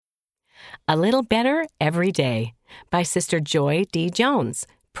A Little Better Every Day by Sister Joy D. Jones,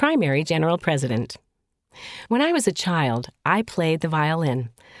 Primary General President. When I was a child, I played the violin.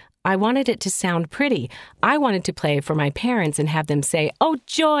 I wanted it to sound pretty. I wanted to play for my parents and have them say, "Oh,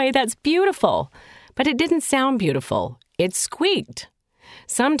 Joy, that's beautiful." But it didn't sound beautiful. It squeaked.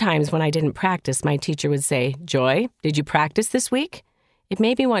 Sometimes when I didn't practice, my teacher would say, "Joy, did you practice this week?" It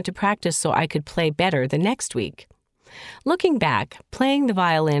made me want to practice so I could play better the next week. Looking back, playing the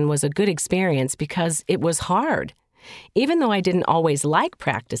violin was a good experience because it was hard. Even though I didn't always like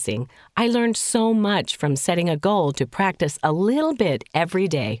practicing, I learned so much from setting a goal to practice a little bit every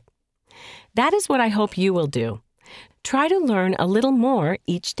day. That is what I hope you will do. Try to learn a little more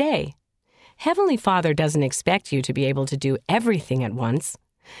each day. Heavenly Father doesn't expect you to be able to do everything at once.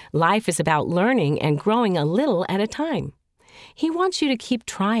 Life is about learning and growing a little at a time. He wants you to keep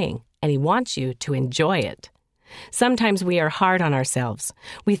trying, and He wants you to enjoy it. Sometimes we are hard on ourselves.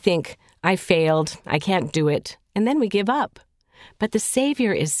 We think, "I failed, I can't do it," and then we give up. But the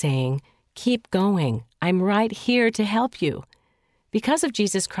Savior is saying, "Keep going. I'm right here to help you." Because of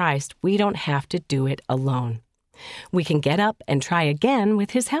Jesus Christ, we don't have to do it alone. We can get up and try again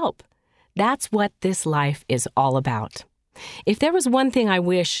with His help. That's what this life is all about. If there was one thing I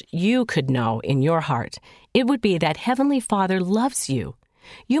wish you could know in your heart, it would be that Heavenly Father loves you.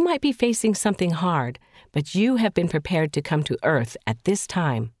 You might be facing something hard, but you have been prepared to come to earth at this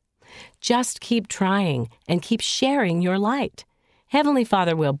time. Just keep trying and keep sharing your light. Heavenly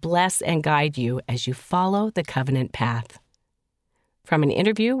Father will bless and guide you as you follow the covenant path. From an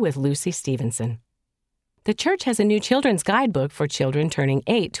interview with Lucy Stevenson. The church has a new children's guidebook for children turning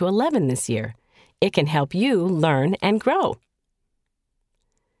 8 to 11 this year. It can help you learn and grow.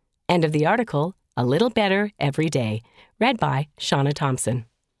 End of the article, A Little Better Every Day, read by Shauna Thompson.